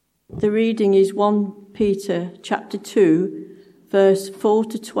The reading is 1 Peter chapter 2, verse 4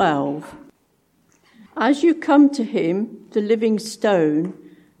 to 12. As you come to him, the living stone,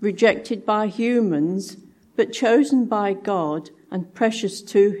 rejected by humans, but chosen by God and precious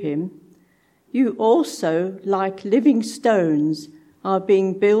to him, you also, like living stones, are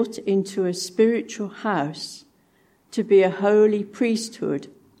being built into a spiritual house to be a holy priesthood,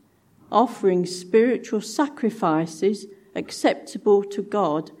 offering spiritual sacrifices acceptable to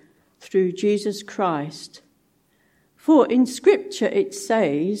God through Jesus Christ. For in Scripture it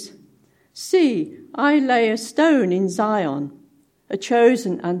says, "See, I lay a stone in Zion, a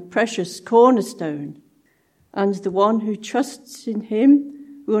chosen and precious cornerstone, and the one who trusts in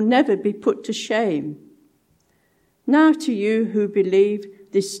him will never be put to shame." Now to you who believe,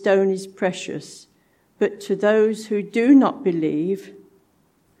 this stone is precious, but to those who do not believe,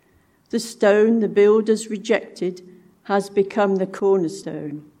 the stone the builders rejected has become the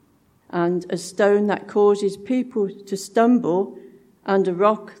cornerstone, and a stone that causes people to stumble, and a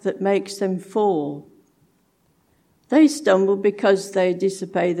rock that makes them fall. They stumble because they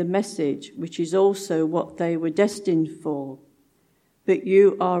disobey the message, which is also what they were destined for. But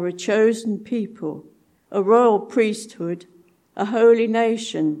you are a chosen people, a royal priesthood, a holy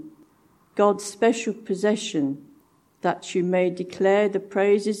nation, God's special possession, that you may declare the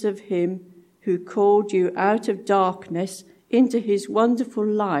praises of him who called you out of darkness into his wonderful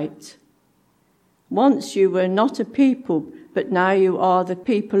light. Once you were not a people, but now you are the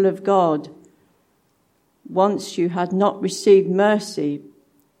people of God. Once you had not received mercy,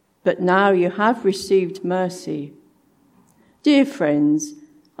 but now you have received mercy. Dear friends,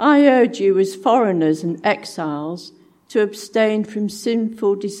 I urge you as foreigners and exiles to abstain from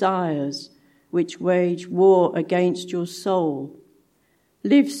sinful desires which wage war against your soul.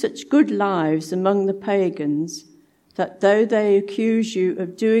 Live such good lives among the pagans that though they accuse you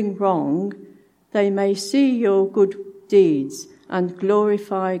of doing wrong, they may see your good deeds and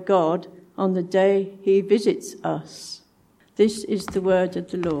glorify God on the day he visits us. This is the word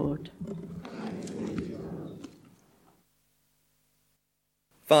of the Lord.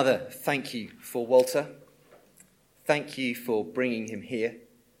 Father, thank you for Walter. Thank you for bringing him here.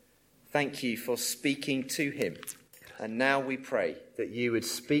 Thank you for speaking to him. And now we pray that you would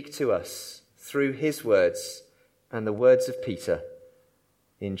speak to us through his words and the words of Peter.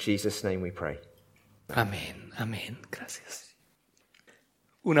 In Jesus' name we pray. Amén, amén, gracias.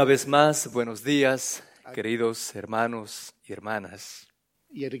 Una vez más, buenos días, queridos hermanos y hermanas.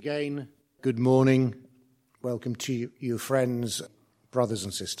 Yet again, good morning. Welcome to you, friends, brothers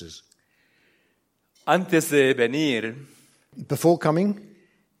and sisters. Antes de venir, Before coming,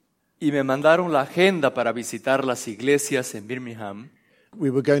 y me mandaron la agenda para visitar las iglesias en Birmingham, we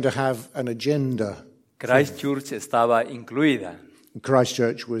were going to have an agenda. Christchurch estaba incluida.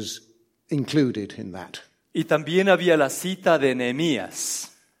 Christchurch was included in that. Y también había la cita de Nehemías,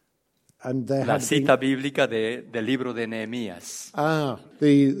 And there la had cita been, bíblica del libro de Nehemías.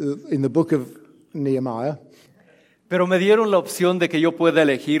 in the book of Nehemiah, Pero me dieron la opción de que yo pueda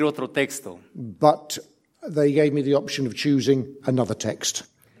elegir otro texto. but they gave me the option of choosing another text.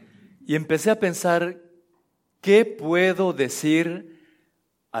 Y empecé a pensar, ¿qué puedo decir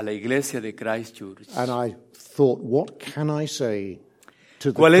a la iglesia de Christchurch? And I thought, what can I say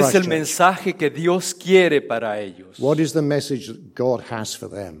to the ¿Cuál es el Christchurch? mensaje que Dios quiere para ellos? What is the message that God has for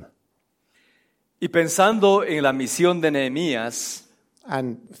them? Y pensando en la misión de Nehemías,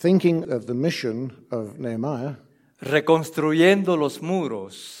 And thinking of the mission of Nehemiah, reconstruyendo los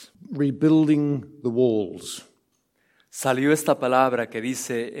muros, rebuilding the walls, salió esta palabra que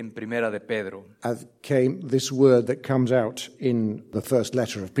dice en Primera de Pedro: came this word that comes out in the first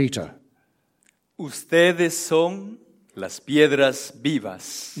letter of Peter. ustedes son las piedras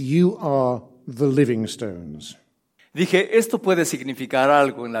vivas. You are the living stones. Dije, esto puede significar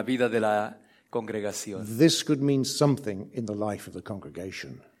algo en la vida de la congregación. This could mean something in the life of the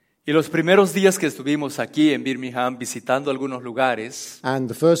congregation. Y los primeros días que estuvimos aquí en Birmingham visitando algunos lugares, And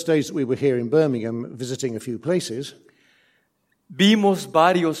the first days that we were here in Birmingham visiting a few places, vimos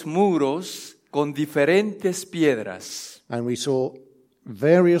varios muros con diferentes piedras. and we saw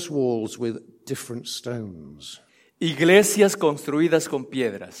various walls with different stones. Iglesias construidas con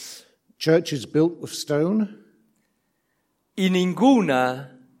piedras. Churches built with stone, Y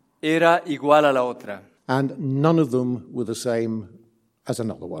ninguna era igual a la otra. and none of them were the same as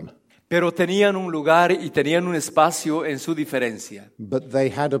another one. Pero tenían un lugar y tenían un espacio en su diferencia. But they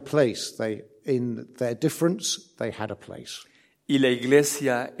had a place. In their difference, they had a place. Y la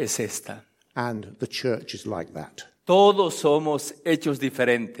iglesia es esta. And the church is like that. Todos somos hechos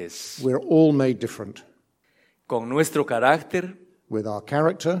diferentes. We're all made different Con nuestro carácter, with our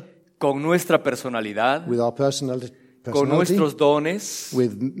character, con nuestra personalidad, with our con personality, nuestros dones,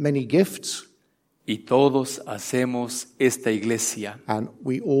 with many gifts, y todos hacemos esta iglesia. and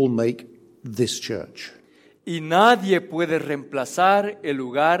we all make this church. Y nadie puede reemplazar el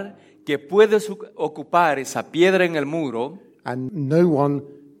lugar que puede ocupar esa piedra en el muro And no one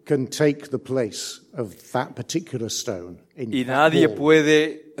can take the place of that particular stone in y that nadie wall.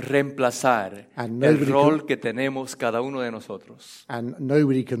 puede reemplazar And el nobody rol could- que tenemos cada uno de nosotros. And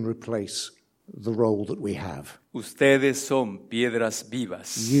nobody can replace the role that we have. Ustedes son piedras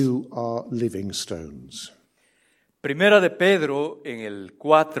vivas. You are living stones. Primera de Pedro en el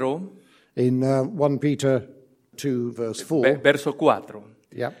 4, In 1 Peter 2, verse 4, verso 4,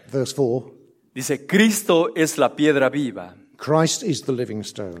 verse 4, dice, Cristo es la piedra viva, Christ is the living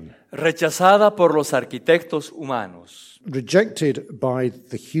stone, rechazada por los arquitectos humanos, rejected by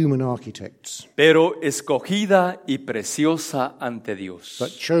the human architects, pero escogida y preciosa ante Dios.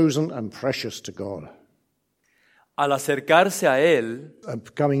 but chosen and precious to God. Al acercarse a Él,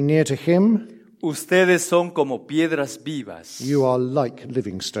 Coming near to him, ustedes son como piedras vivas, you are like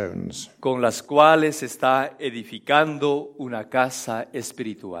living stones, con las cuales está edificando una casa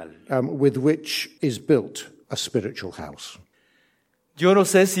espiritual. with which is built a spiritual house. Yo no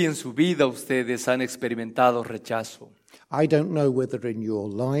sé si en su vida ustedes han experimentado rechazo. I don't know whether in your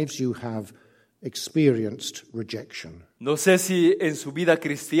lives you have experienced rejection. No sé si en su vida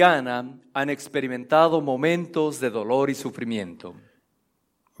cristiana han experimentado momentos de dolor y sufrimiento.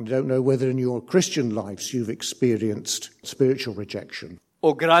 I don't know whether in your Christian lives you've experienced spiritual rejection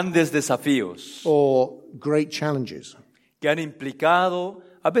O grandes desafíos or great challenges que han implicado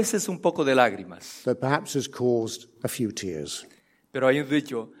a veces un poco de lágrimas. that perhaps has caused a few tears. Pero hay un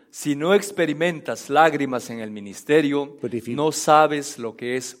dicho, si no experimentas lágrimas en el ministerio, But if you- no sabes lo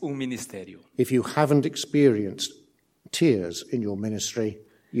que es un ministerio. If you haven't experienced tears in your ministry,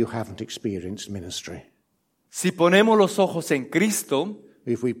 you haven't experienced ministry. Si ponemos los ojos en Cristo,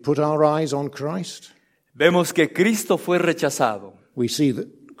 If we put our eyes on Christ, vemos que Cristo fue rechazado. we see that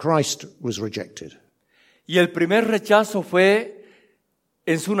Christ was rejected. Y el primer rechazo fue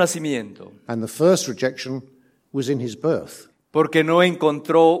en su nacimiento, And the first rejection was in his birth, porque no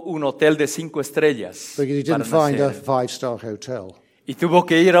encontró un hotel de 5 estrellas because he para didn't find a nacer. 5-star hotel. Y tuvo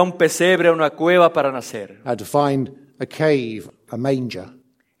que ir a un pesebre, a una cueva para nacer. Had to find a cave, a manger,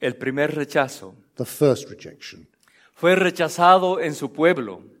 El primer rechazo. the first rejection. Fue rechazado en su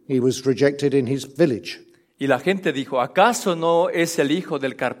pueblo. He was rejected in his village. Y la gente dijo, ¿acaso no es el hijo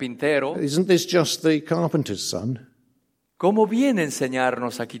del carpintero? Isn't this just the carpenter's son? ¿Cómo viene a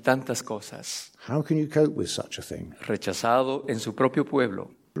enseñarnos aquí tantas cosas? How can you cope with such a thing? Rechazado en su propio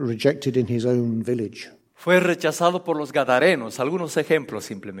pueblo. Rejected in his own village. Fue rechazado por los gadarenos, algunos ejemplos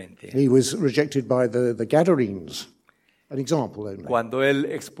simplemente. He was rejected by the Gadarenes. An example only. Cuando él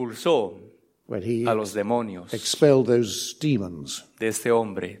expulsó When he a los demonios expelled those demons de este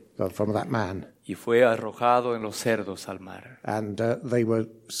hombre from that man. y fue arrojado en los cerdos al mar. And they were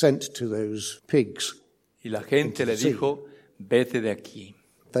sent to those pigs. Y la gente le dijo, vete de aquí,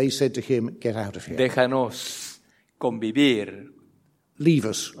 They said to him, get out of here. déjanos convivir Leave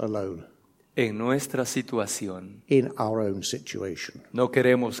us alone en nuestra situación. in our own situation. No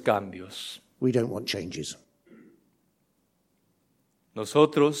queremos cambios. We don't want changes.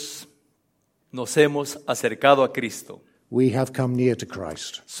 Nosotros nos hemos acercado a Cristo. We have come near to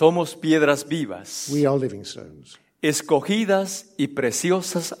Christ. Somos piedras vivas, We are living stones, escogidas y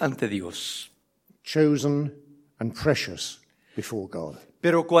preciosas ante Dios. chosen and precious before God.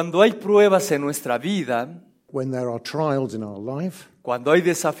 Pero cuando hay pruebas en nuestra vida, When there are trials in our life, cuando hay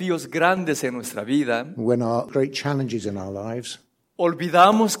desafíos grandes en nuestra vida, when there are great challenges in our lives,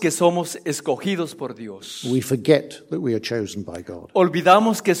 olvidamos que somos escogidos por Dios. we forget that we are chosen by God.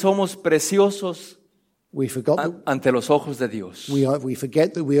 Olvidamos que somos preciosos We forgot that ante los ojos de Dios. we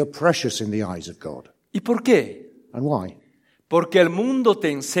forget that we are precious in the eyes of God. ¿Y por qué? And why? Porque el mundo te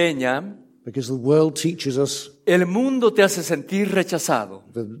enseña, Because the world teaches us, el mundo te hace sentir rechazado.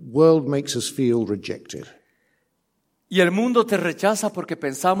 the world makes us feel rejected. Y el mundo te rechaza porque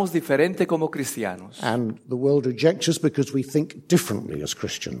pensamos diferente como cristianos. And the world rejects us because we think differently as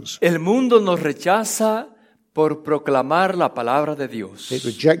Christians. El mundo nos rechaza por proclamar la palabra de Dios It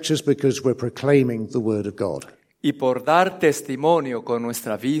rejects us because we're proclaiming the word of God y por dar testimonio con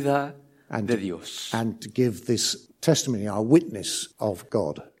nuestra vida de Dios. and to give this testimony, our witness of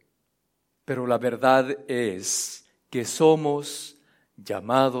God. Pero la verdad es que somos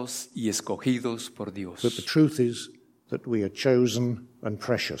llamados y escogidos por Dios. But the truth is that we are chosen and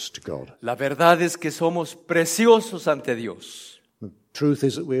precious to God. La verdad es que somos preciosos ante Dios. The truth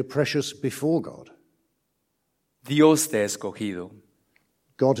is that we are precious before God. Dios te ha escogido.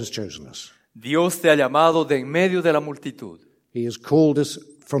 God has chosen us. Dios te ha llamado de en medio de la multitud He has called us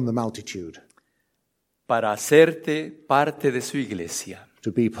from the multitude para hacerte parte de su iglesia.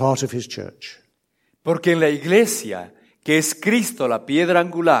 to be part of his church. Porque en la iglesia, que es Cristo la piedra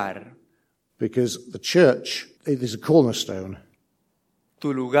angular, Because the church, it is a cornerstone,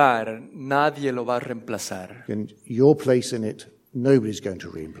 tu lugar nadie lo va a reemplazar. and your place in it, nobody's going to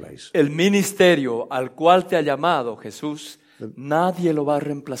replace. El ministerio al cual te ha llamado Jesús, nadie lo va a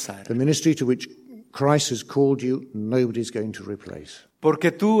reemplazar. The ministry to which Christ has called you, nobody's going to replace.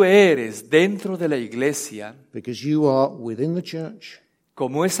 Porque tú eres dentro de la iglesia Because you are within the church,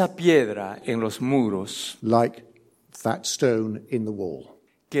 como esa piedra en los muros like that stone in the wall.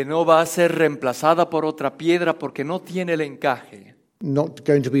 que no va a ser reemplazada por otra piedra porque no tiene el encaje. Not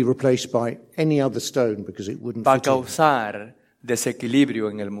going to be replaced by any other stone because it wouldn't Va a fit in. causar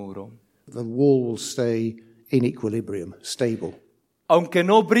desequilibrio en el muro. The wall will stay in equilibrium, stable. Aunque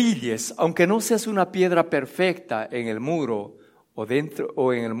no brilles, aunque no seas una piedra perfecta en el muro o dentro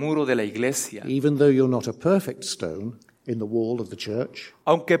o en el muro de la iglesia, Even though you're not a perfect stone in the wall of the church,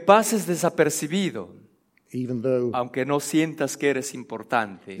 aunque pases desapercibido, even though aunque no sientas que eres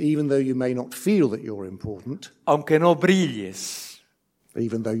importante, you may not feel that you're important, aunque no brilles,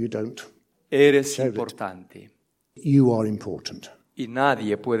 even though you don't, eres Show it. importante you are important. y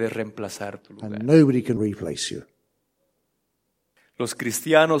nadie puede reemplazar tu And lugar. nobody can replace you. Los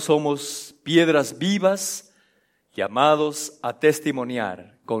cristianos somos piedras vivas llamados a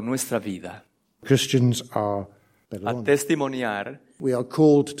testimoniar con nuestra vida. Christians are, A testimoniar we are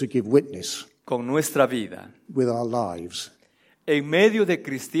called to give witness con nuestra vida with our lives en medio de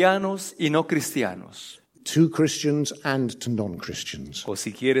cristianos y no cristianos. to Christians and to non-Christians, O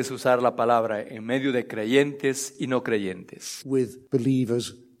si quieres usar la palabra, en medio de creyentes y no creyentes. with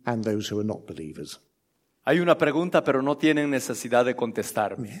believers and those who are not believers. Hay una pregunta, pero no tienen necesidad de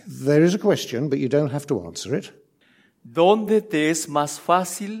contestarme. There is a question, but you don't have to answer it. ¿Dónde te es más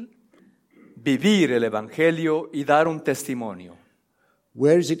fácil vivir el Evangelio y dar un testimonio?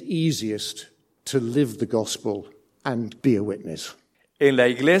 Where is it easiest to live the gospel and be a witness? ¿En la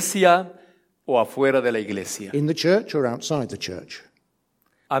iglesia o afuera de la iglesia? In the church or outside the church?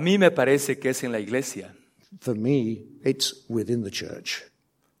 A mí me parece que es en la iglesia. For me, it's within the church.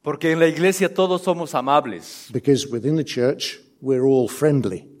 Porque en la iglesia todos somos amables Because within the church, we're all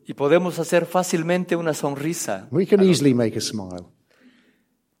friendly. y podemos hacer fácilmente una sonrisa. We can easily make a smile.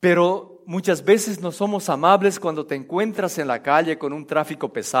 Pero muchas veces no somos amables cuando te encuentras en la calle con un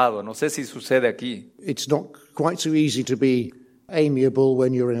tráfico pesado. No sé si sucede aquí. It's not quite so easy to be amiable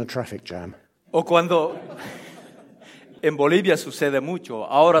when you're in a traffic jam. O cuando en Bolivia sucede mucho,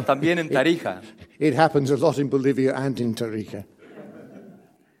 ahora también en Tarija. It happens a lot in Bolivia and in Tariqa.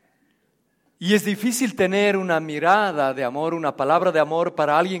 Y es difícil tener una mirada de amor, una palabra de amor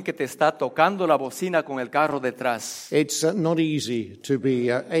para alguien que te está tocando la bocina con el carro detrás. It's not easy to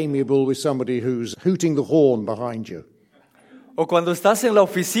be amiable with somebody who's hooting the horn behind you. O cuando estás en la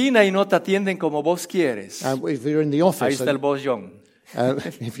oficina y no te atienden como vos quieres. If you're in the Ahí office, está el boss John.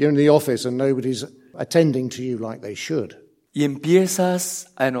 if you're in the office and nobody's attending to you like they should, Y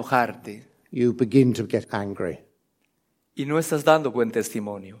empiezas a enojarte you begin to get angry. y no estás dando buen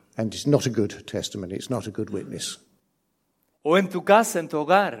testimonio. And it's not a good testimony. It's not a good witness. O en tu casa, en tu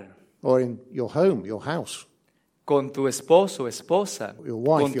hogar, Or in your home, your house, con tu esposo, esposa, your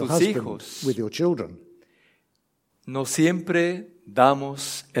wife, con your tus husband, hijos. with your children. No siempre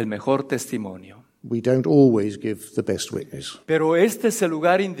damos el mejor testimonio. We don't always give the best witness. Pero este es el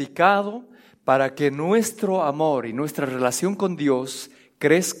lugar indicado para que nuestro amor y nuestra relación con Dios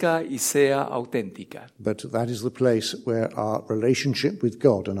crezca y sea auténtica. But that is the place where our relationship with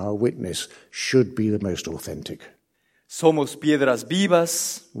God and our witness should be the most authentic. Somos piedras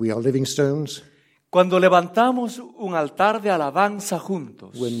vivas. We are living stones. Cuando levantamos un altar de alabanza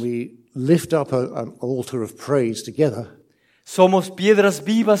juntos, When we lift up an altar of praise together, somos piedras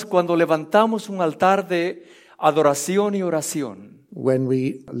vivas cuando levantamos un altar de adoración y oración, when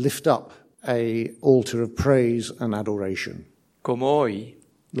we lift up an altar of praise and adoration, como hoy,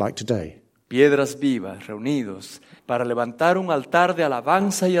 like today. piedras vivas reunidos para levantar un altar de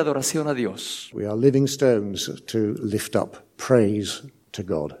alabanza y adoración a Dios. We are living stones to lift up praise to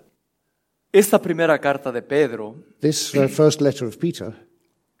God. Esta primera carta de Pedro This first letter of Peter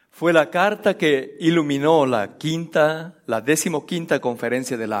fue la carta que iluminó la 15ª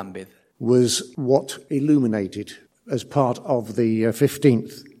conferencia de Lambeth. was what illuminated as part of the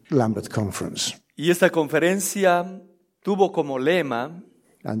 15th Lambeth Conference. Y esta conferencia tuvo como lema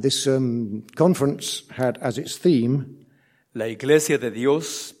And this conference had as its theme, la Iglesia de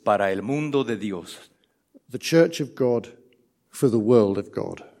Dios para el mundo de Dios. the Church of God for the world of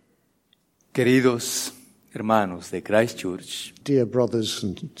God. Queridos hermanos de Christ Church, Dear brothers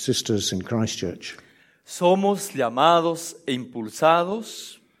and sisters in Christchurch, somos llamados e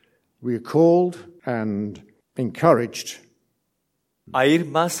impulsados we are called and encouraged a ir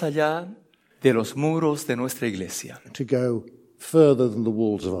más allá de los muros de nuestra iglesia. to go further than the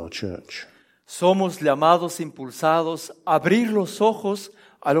walls of our church. Somos llamados e impulsados a abrir los ojos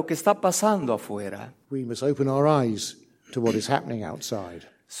a lo que está pasando afuera. We must open our eyes to what is happening outside.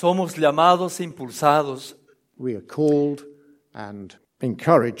 Somos llamados e impulsados We are called and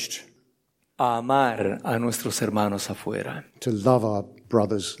encouraged a amar a nuestros hermanos afuera, to love our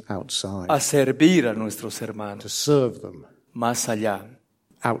brothers outside, a servir a nuestros to hermanos serve them más allá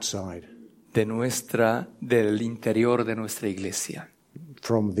outside, del interior de nuestra iglesia.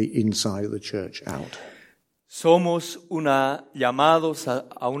 from the inside of the church out. Somos llamados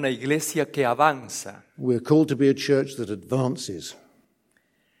a una iglesia que avanza, We're called to be a church that advances,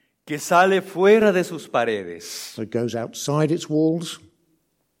 que sale fuera de sus paredes, that goes outside its walls,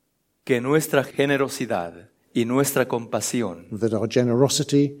 que nuestra generosidad y nuestra compasión that our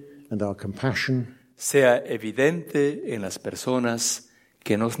generosity and our compassion sea evidente en las personas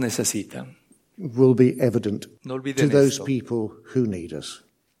que nos necesitan. will be evident No to olviden those esto, people who need us.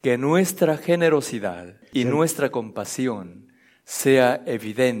 que nuestra generosidad y nuestra compasión sea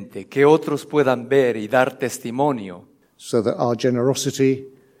evidente, que otros puedan ver y dar testimonio So that our generosity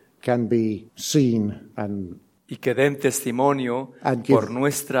can be seen and y que den testimonio And give- por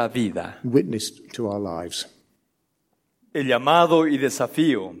nuestra vida. witnessed to our lives. El llamado y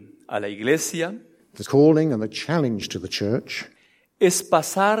desafío a la iglesia The calling and the challenge to the church es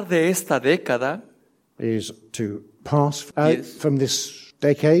pasar de esta década is to pass out Yes. from this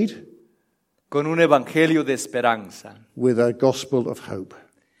decade con un evangelio de esperanza with a gospel of hope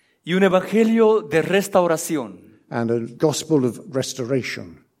y un evangelio de restauración, and a gospel of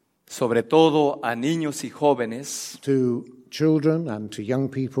restoration sobre todo a niños y jóvenes to children and to young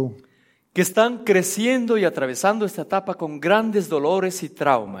people que están creciendo y atravesando esta etapa con grandes dolores y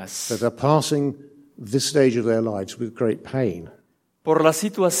traumas that are passing this stage of their lives with great pain por la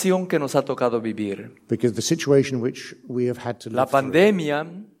situación que nos ha tocado vivir. because the situation which we have had to La live through. pandemia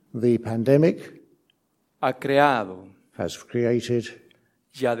The pandemic ha creado has created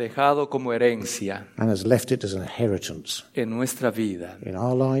y ha dejado como herencia and has left it as an inheritance en nuestra vida in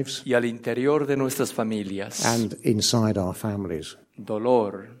our lives y al interior de nuestras familias and inside our families.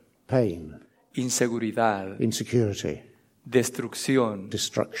 dolor, Pain, inseguridad, insecurity, destrucción,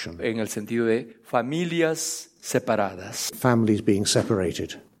 destruction, en el sentido de familias separadas, families being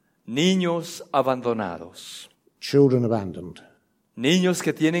separated, niños abandonados, children abandoned. niños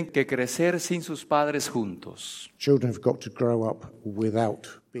que tienen que crecer sin sus padres juntos, Children have got to grow up without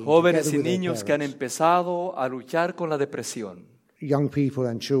being jóvenes together y with their niños que han parents. empezado a luchar con la depresión. Young people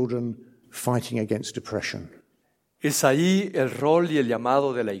and children fighting against depression. Es ahí el rol y el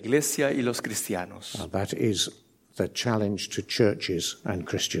llamado de la iglesia y los cristianos, That is the challenge to churches and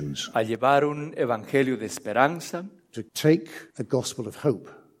Christians, a llevar un evangelio de esperanza to take a gospel of hope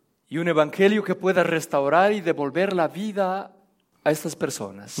y un evangelio que pueda restaurar y devolver la vida a estas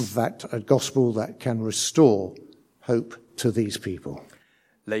personas. a gospel that can restore hope to these people.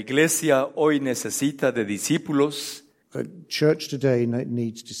 La iglesia hoy necesita de discípulos The church today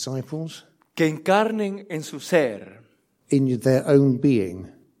needs disciples que encarnen en su ser in their own being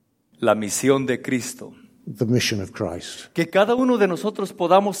la misión de Cristo. the mission of Christ. Que cada uno de nosotros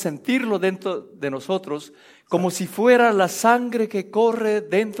podamos sentirlo dentro de nosotros como si fuera la sangre que corre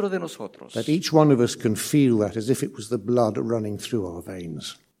dentro de nosotros. That each one of us can feel that as if it was the blood running through our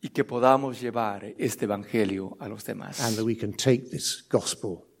veins, Y que podamos llevar este evangelio a los demás. and that we can take this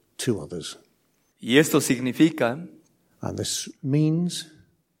gospel to others. Y esto significa And this means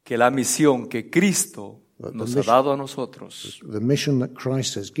que la misión que Cristo nos ha dado a nosotros the mission that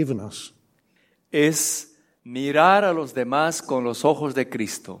Christ has given us es mirar a los demás con los ojos de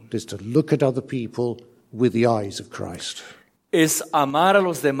Cristo. is to look at other people with the eyes of Christ, Es amar a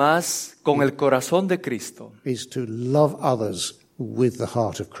los demás con el corazón de Cristo. is to love others with the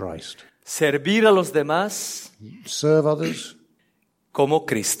heart of Christ, Servir a los demás serve others como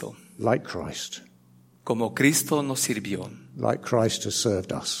Cristo. like Christ, Como Cristo nos sirvió. like Christ has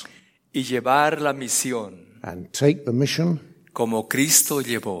served us, Y llevar la misión and take the mission como Cristo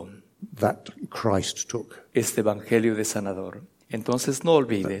llevó that Christ took, este evangelio de sanador. Entonces no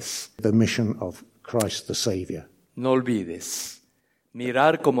olvides, the mission of Christ the Savior. no olvides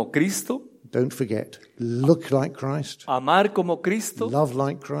mirar como Cristo, Don't forget, look like Christ, amar como Cristo, love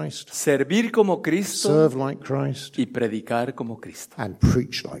like Christ, servir como Cristo serve like Christ, y predicar como Cristo. and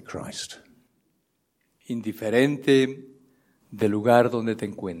preach like Christ. Indiferente del lugar donde te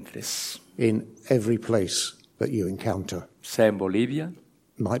encuentres, in every place that you encounter. sea en Bolivia,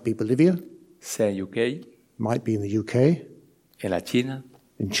 Might be Bolivia, sea en UK, might be in the UK, en la China,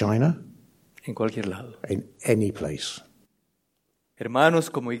 in China, en cualquier lado. in any place. Hermanos,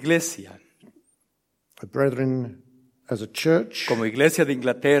 como iglesia Brethren, as a church, como iglesia de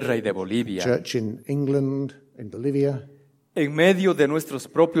Inglaterra y de Bolivia, church in England, in Bolivia, en medio de nuestros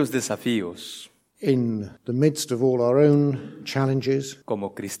propios desafíos, in the midst of all our own challenges,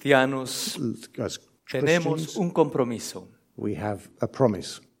 como cristianos, as tenemos Christians, un compromiso, we have a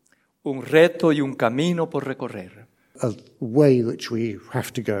promise, un reto y un camino por recorrer. a way which we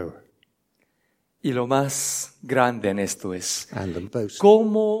have to go. Y lo más grande en esto es And the most,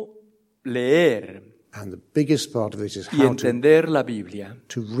 cómo leer and the biggest part of this is y how entender la Biblia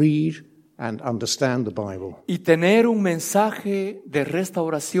to read and understand the Bible y tener un mensaje de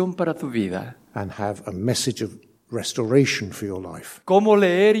restauración para tu vida. and have a message of restoration for your life. Cómo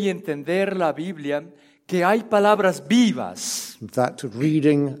leer y entender la Biblia, que hay palabras vivas That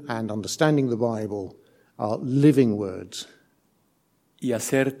reading and understanding the Bible are living words y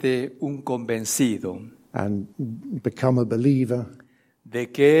hacerte un convencido and become a believer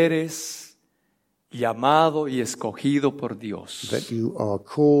de que eres llamado y escogido por Dios. that you are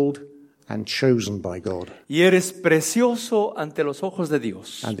called and chosen by God Y eres precioso ante los ojos de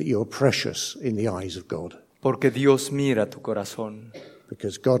Dios, and that you're precious in the eyes of God porque Dios mira tu corazón,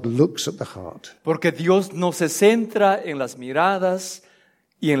 because God looks at the heart porque Dios no se centra en las miradas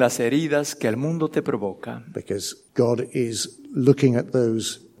y en las heridas que el mundo te provoca. because God is looking at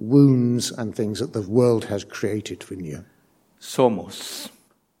those wounds and things that the world has created in you. Somos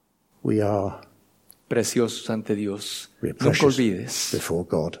We are preciosos ante Dios. we are Nunca precious olvides. before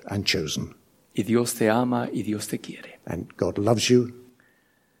God and chosen. Y Dios te ama y Dios te quiere. And God loves you.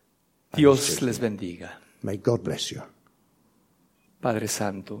 Dios les bendiga. May God bless you. Padre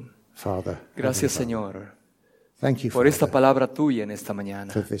Santo, Father, gracias Heavenly Father, Señor thank you por esta Father, palabra tuya en esta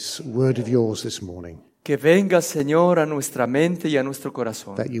mañana. for this word of yours this morning, Que venga, Señor, a nuestra mente y a nuestro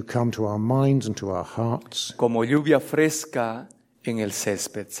corazón, that you come to our minds and to our hearts como lluvia fresca en el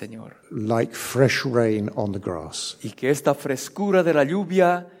césped, Señor. like fresh rain on the grass. Y que esta frescura de la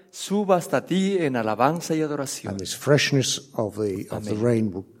lluvia suba hasta ti en alabanza y adoración. And this freshness of the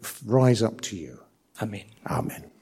rain will rise up to you. Amén. Amen.